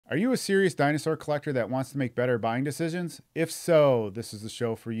Are you a serious dinosaur collector that wants to make better buying decisions? If so, this is the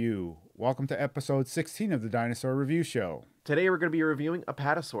show for you. Welcome to episode 16 of the Dinosaur Review Show. Today we're going to be reviewing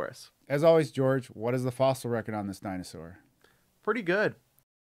Apatosaurus. As always, George, what is the fossil record on this dinosaur? Pretty good.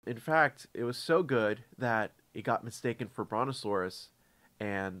 In fact, it was so good that it got mistaken for Brontosaurus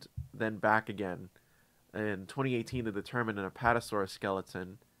and then back again. In 2018, they determined an Apatosaurus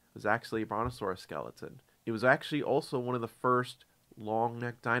skeleton was actually a Brontosaurus skeleton. It was actually also one of the first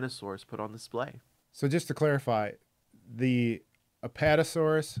long-necked dinosaurs put on display. So just to clarify, the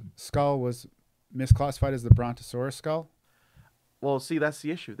Apatosaurus skull was misclassified as the Brontosaurus skull? Well, see, that's the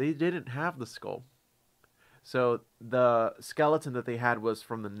issue. They didn't have the skull. So the skeleton that they had was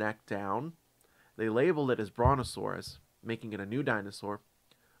from the neck down. They labeled it as Brontosaurus, making it a new dinosaur.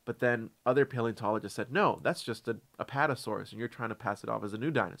 But then other paleontologists said, no, that's just a Apatosaurus, and you're trying to pass it off as a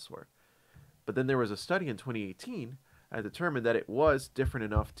new dinosaur. But then there was a study in 2018 that determined that it was different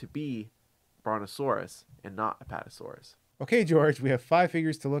enough to be Brontosaurus and not Apatosaurus. Okay, George, we have 5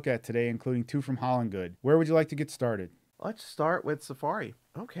 figures to look at today, including 2 from Haolonggood. Where would you like to get started? Let's start with Safari.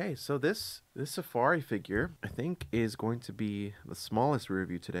 Okay, so this Safari figure, I think, is going to be the smallest we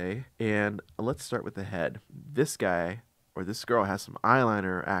review today. And let's start with the head. This guy, or this girl, has some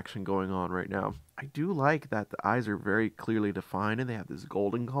eyeliner action going on right now. I do like that the eyes are very clearly defined and they have this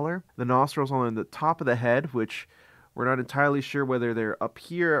golden color. The nostrils are on the top of the head, which we're not entirely sure whether they're up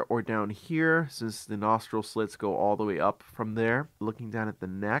here or down here, since the nostril slits go all the way up from there. Looking down at the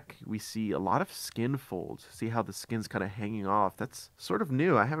neck, we see a lot of skin folds. See how the skin's kind of hanging off? That's sort of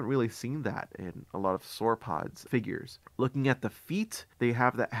new. I haven't really seen that in a lot of sauropods figures. Looking at the feet, they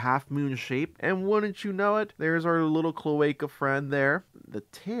have that half-moon shape, and wouldn't you know it, there's our little cloaca friend there. The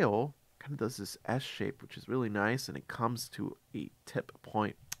tail kind of does this S shape, which is really nice, and it comes to a tip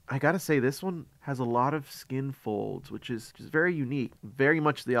point. I gotta say, this one has a lot of skin folds, which is just very unique. Very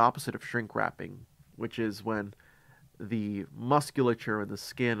much the opposite of shrink wrapping, which is when the musculature and the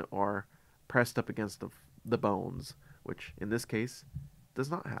skin are pressed up against the bones, which in this case does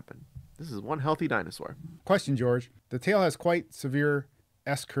not happen. This is one healthy dinosaur. Question, George. The tail has quite severe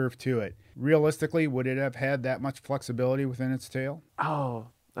S-curve to it. Realistically, would it have had that much flexibility within its tail? Oh,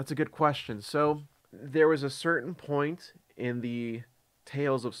 that's a good question. So there was a certain point in the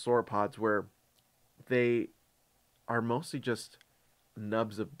tails of sauropods where they are mostly just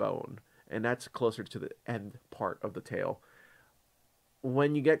nubs of bone, and that's closer to the end part of the tail.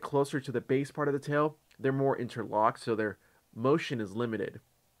 When you get closer to the base part of the tail, they're more interlocked, so their motion is limited.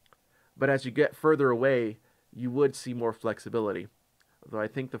 But as you get further away, you would see more flexibility. Though I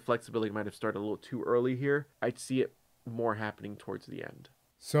think the flexibility might have started a little too early here. I'd see it more happening towards the end.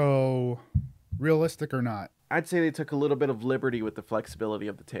 So, realistic or not? I'd say they took a little bit of liberty with the flexibility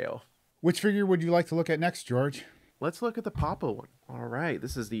of the tail. Which figure would you like to look at next, George? Let's look at the Papo one. All right,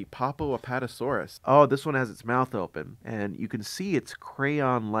 this is the Papo Apatosaurus. Oh, this one has its mouth open, and you can see its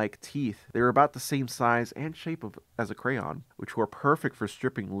crayon-like teeth. They're about the same size and shape as a crayon, which were perfect for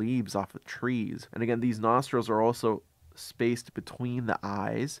stripping leaves off of trees. And again, these nostrils are also spaced between the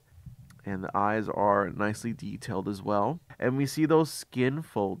eyes, and the eyes are nicely detailed as well. And we see those skin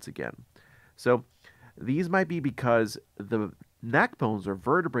folds again. So these might be because the neck bones or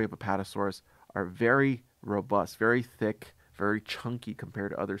vertebrae of Apatosaurus are very robust, very thick, very chunky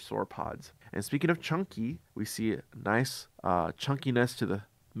compared to other sauropods. And speaking of chunky, we see a nice chunkiness to the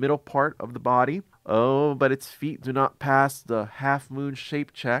middle part of the body. Oh, but its feet do not pass the half-moon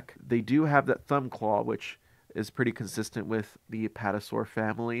shape check. They do have that thumb claw, which is pretty consistent with the Apatosaur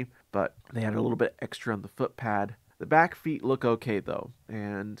family, but they had a little bit extra on the foot pad. The back feet look okay though,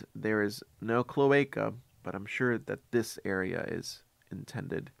 and there is no cloaca, but I'm sure that this area is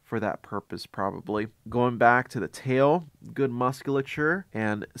intended for that purpose probably. Going back to the tail, good musculature,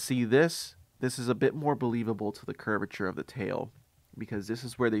 and see this is a bit more believable to the curvature of the tail, because this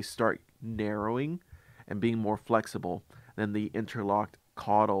is where they start narrowing and being more flexible than the interlocked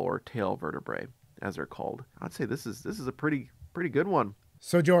caudal or tail vertebrae, as they're called. I'd say this is a pretty good one.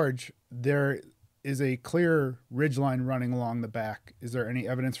 So, George, there is a clear ridgeline running along the back. Is there any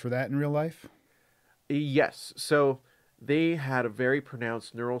evidence for that in real life? Yes. So they had a very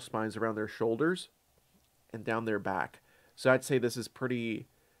pronounced neural spines around their shoulders and down their back. So I'd say this is pretty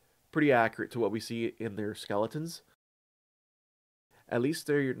accurate to what we see in their skeletons. At least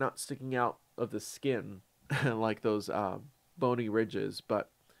they're not sticking out of the skin like those bony ridges, but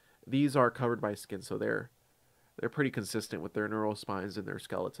these are covered by skin, so they're pretty consistent with their neural spines and their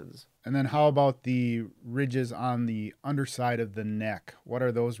skeletons. And then how about the ridges on the underside of the neck? What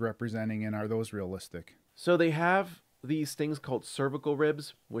are those representing, and are those realistic? So they have these things called cervical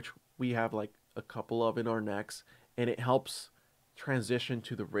ribs, which we have like a couple of in our necks, and it helps transition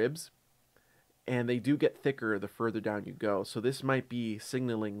to the ribs, and they do get thicker the further down you go. So this might be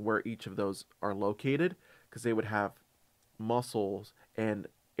signaling where each of those are located, because they would have muscles and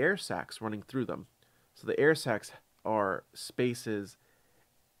air sacs running through them. So the air sacs are spaces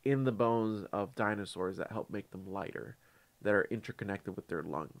in the bones of dinosaurs that help make them lighter, that are interconnected with their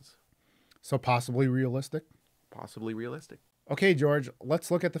lungs. So possibly realistic? Possibly realistic. Okay, George,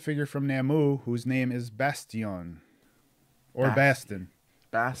 let's look at the figure from Nanmu, whose name is Bastion. Or Baston.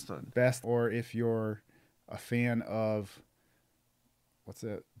 Baston. Or if you're a fan of, what's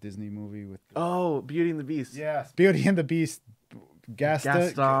that Disney movie with? Oh, Beauty and the Beast. Yes, Beauty and the Beast.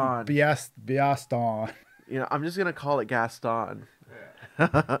 Gaston. You know, I'm just going to call it Gaston.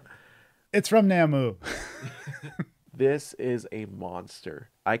 It's from Nanmu. This is a monster.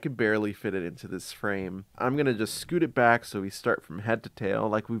 I could barely fit it into this frame. I'm going to just scoot it back so we start from head to tail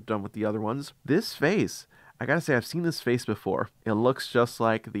like we've done with the other ones. This face, I gotta say, I've seen this face before. It looks just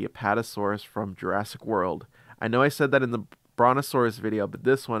like the Apatosaurus from Jurassic World. I know I said that in the Brontosaurus video, but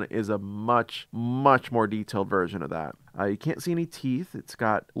this one is a much, much more detailed version of that. You can't see any teeth. It's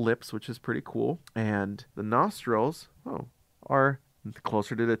got lips, which is pretty cool. And the nostrils, are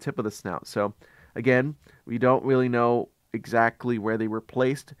closer to the tip of the snout. So again, we don't really know exactly where they were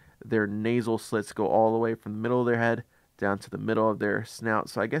placed. Their nasal slits go all the way from the middle of their head down to the middle of their snout.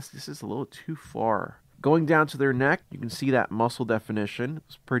 So I guess this is a little too far. Going down to their neck, you can see that muscle definition.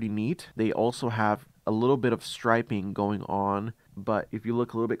 It's pretty neat. They also have a little bit of striping going on, but if you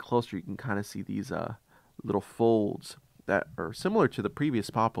look a little bit closer, you can kind of see these little folds that are similar to the previous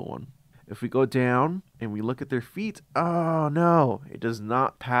Papo one. If we go down and we look at their feet, oh no, it does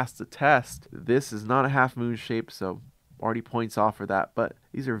not pass the test. This is not a half moon shape, so already points off for that, but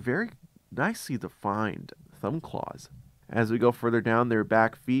these are very nicely defined thumb claws. As we go further down, their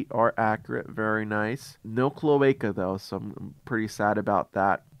back feet are accurate, very nice. No cloaca though, so I'm pretty sad about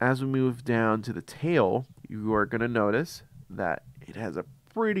that. As we move down to the tail, you are going to notice that it has a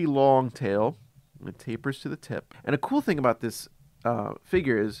pretty long tail. It tapers to the tip. And a cool thing about this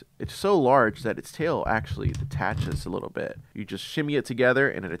figure is it's so large that its tail actually detaches a little bit. You just shimmy it together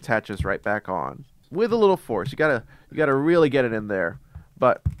and it attaches right back on. With a little force. You gotta really get it in there.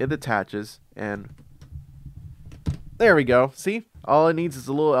 But it detaches, and there we go. See? All it needs is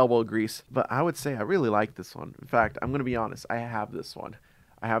a little elbow grease. But I would say I really like this one. In fact, I'm going to be honest. I have this one.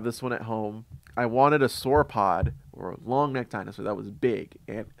 I have this one at home. I wanted a sauropod or a long neck dinosaur that was big,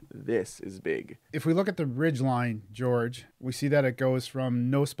 and this is big. If we look at the ridge line, George, we see that it goes from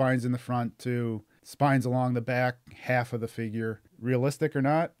no spines in the front to spines along the back half of the figure. Realistic or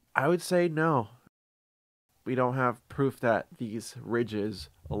not? I would say no. We don't have proof that these ridges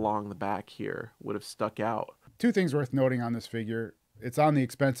along the back here would have stuck out. Two things worth noting on this figure. It's on the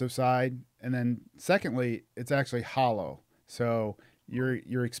expensive side, and then secondly, it's actually hollow. So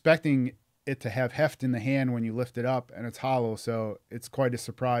you're expecting it to have heft in the hand when you lift it up, and it's hollow, so it's quite a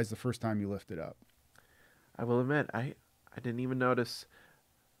surprise the first time you lift it up. I will admit, I didn't even notice.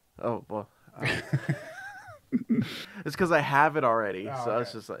 Oh, well. It's because I have it already, so okay.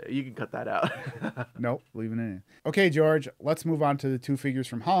 It's just like, you can cut that out. Nope, leaving it in. Okay, George, let's move on to the two figures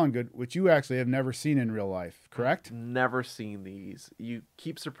from Haolonggood, which you actually have never seen in real life, correct? Never seen these. You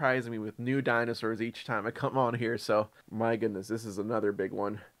keep surprising me with new dinosaurs each time I come on here, so my goodness, this is another big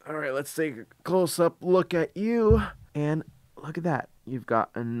one. All right, let's take a close-up look at you, and look at that. You've got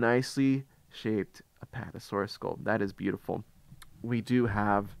a nicely shaped Apatosaurus skull. That is beautiful. We do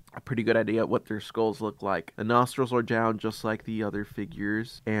have a pretty good idea what their skulls look like. The nostrils are down just like the other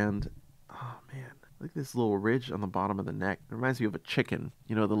figures. And, oh man, look at this little ridge on the bottom of the neck. It reminds me of a chicken.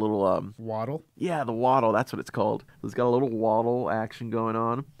 You know, the little... waddle? Yeah, the waddle. That's what it's called. It's got a little waddle action going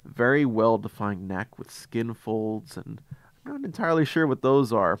on. Very well-defined neck with skin folds. And I'm not entirely sure what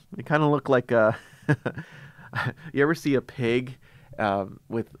those are. They kind of look like a... You ever see a pig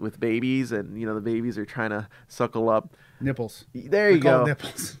with babies, and you know the babies are trying to suckle up nipples? There you go.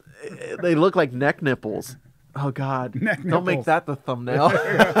 Nipples. They look like neck nipples. Oh God! Don't make that the thumbnail.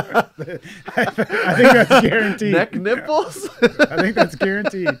 I think that's guaranteed. Neck nipples. I think that's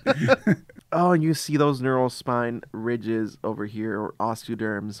guaranteed. Oh, and you see those neural spine ridges over here, or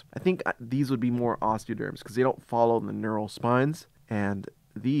osteoderms. I think these would be more osteoderms because they don't follow the neural spines, and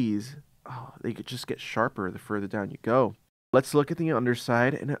these, they could just get sharper the further down you go. Let's look at the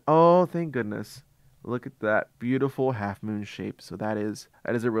underside, and oh, thank goodness. Look at that beautiful half moon shape. So that is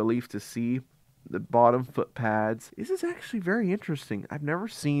a relief to see. The bottom foot pads. This is actually very interesting. I've never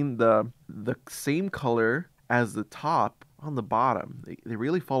seen the same color as the top on the bottom. They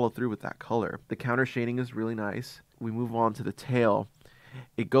really follow through with that color. The counter shading is really nice. We move on to the tail.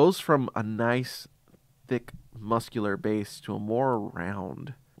 It goes from a nice thick, muscular base to a more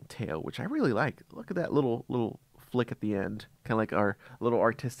round tail, which I really like. Look at that little flick at the end, kind of like our little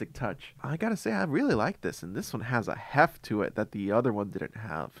artistic touch. I gotta say, I really like this, and this one has a heft to it that the other one didn't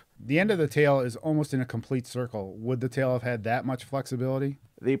have. The end of the tail is almost in a complete circle. Would the tail have had that much flexibility?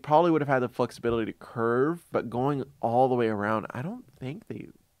 They probably would have had the flexibility to curve, but going all the way around, I don't think they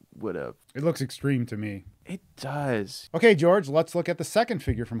would have. It looks extreme to me. It does. Okay, George, let's look at the second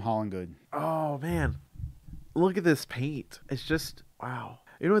figure from Haolonggood. Oh, man. Look at this paint. It's just, wow.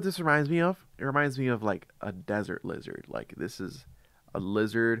 You know what this reminds me of? It reminds me of like a desert lizard. Like this is a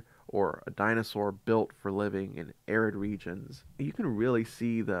lizard or a dinosaur built for living in arid regions. You can really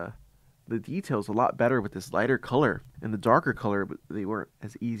see the details a lot better with this lighter color. And the darker color, but they weren't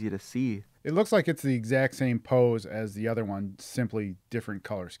as easy to see. It looks like it's the exact same pose as the other one, simply different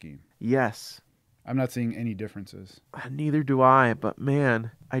color scheme. Yes. I'm not seeing any differences. Neither do I, but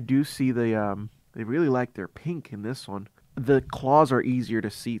man, I do see they really like their pink in this one. The claws are easier to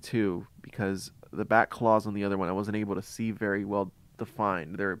see too, because the back claws on the other one I wasn't able to see very well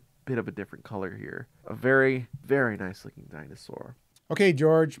defined. They're a bit of a different color here. A very, very nice looking dinosaur. Okay,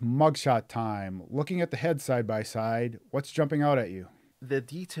 George, mugshot time. Looking at the head side by side, what's jumping out at you? The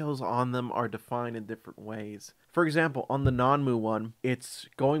details on them are defined in different ways. For example, on the Nanmu one, it's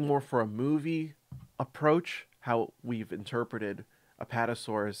going more for a movie approach, how we've interpreted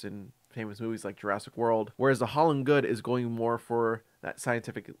Apatosaurus in famous movies like Jurassic World, whereas the Haolonggood is going more for that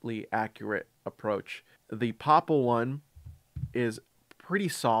scientifically accurate approach. The Papo one is pretty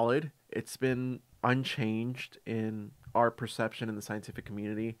solid. It's been unchanged in our perception in the scientific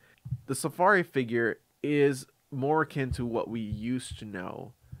community. The safari figure is more akin to what we used to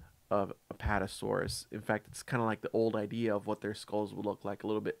know of Apatosaurus. In fact, it's kind of like the old idea of what their skulls would look like, a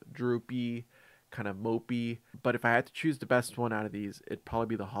little bit droopy, kind of mopey. But if I had to choose the best one out of these, it'd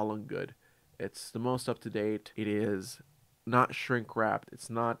probably be the Haolonggood. It's the most up to date. It is not shrink wrapped. It's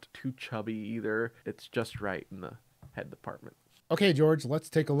not too chubby either. It's just right in the head department. Okay, George, let's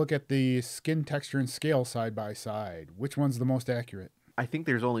take a look at the skin texture and scale side by side. Which one's the most accurate? I think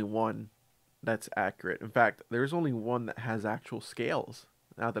there's only one that's accurate. In fact, there's only one that has actual scales,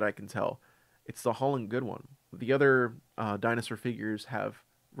 now that I can tell. It's the Haolonggood one. The other dinosaur figures have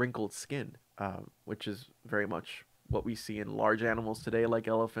wrinkled skin, which is very much what we see in large animals today, like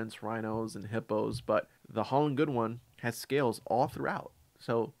elephants, rhinos, and hippos. But the Haolonggood one has scales all throughout.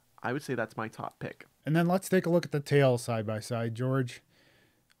 So I would say that's my top pick. And then let's take a look at the tail side by side. George,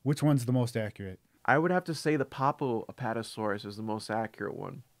 which one's the most accurate? I would have to say the Papo Apatosaurus is the most accurate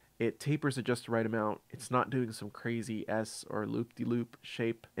one. It tapers at just the right amount. It's not doing some crazy S or loop-de-loop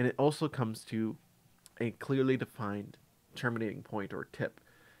shape. And it also comes to a clearly defined terminating point or tip.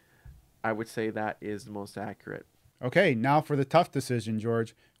 I would say that is the most accurate. Okay, now for the tough decision,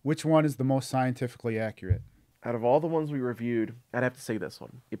 George. Which one is the most scientifically accurate? Out of all the ones we reviewed, I'd have to say this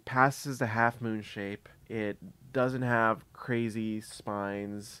one. It passes the half moon shape. It doesn't have crazy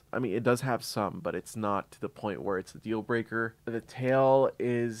spines. I mean, it does have some, but it's not to the point where it's a deal breaker. The tail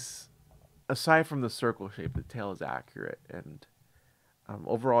is, aside from the circle shape, the tail is accurate. And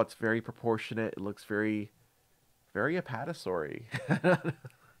overall, it's very proportionate. It looks very, very apatosaur-y.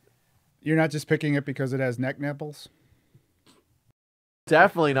 You're not just picking it because it has neck nipples?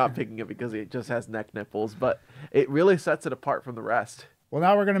 Definitely not picking it because it just has neck nipples, but it really sets it apart from the rest. Well,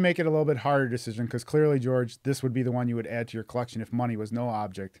 now we're going to make it a little bit harder decision because clearly, George, this would be the one you would add to your collection if money was no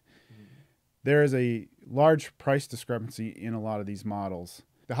object. There is a large price discrepancy in a lot of these models.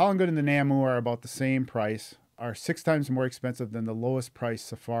 The Haolonggood and the Nanmu are about the same price, are 6 times more expensive than the lowest price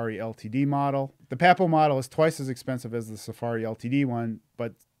Safari LTD model. The Papo model is twice as expensive as the Safari LTD one,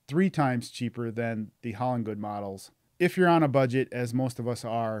 but 3 times cheaper than the Haolonggood models. If you're on a budget, as most of us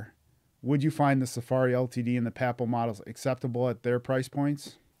are, would you find the Safari LTD and the Papo models acceptable at their price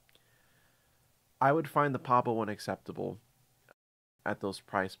points? I would find the Papo one acceptable at those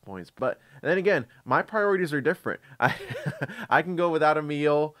price points. But then again, my priorities are different. I can go without a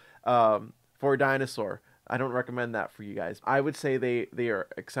meal for a dinosaur. I don't recommend that for you guys. I would say they are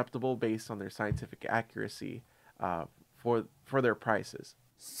acceptable based on their scientific accuracy for their prices.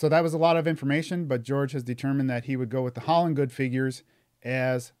 So that was a lot of information, but George has determined that he would go with the Haolonggood figures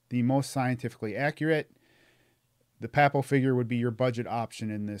as the most scientifically accurate. The Papo figure would be your budget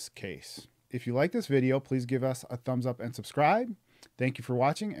option in this case. If you like this video, please give us a thumbs up and subscribe. Thank you for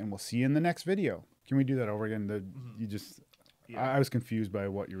watching, and we'll see you in the next video. Can we do that over again? You just, yeah. I was confused by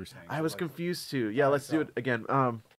what you were saying. I was confused too. Yeah, let's do it again.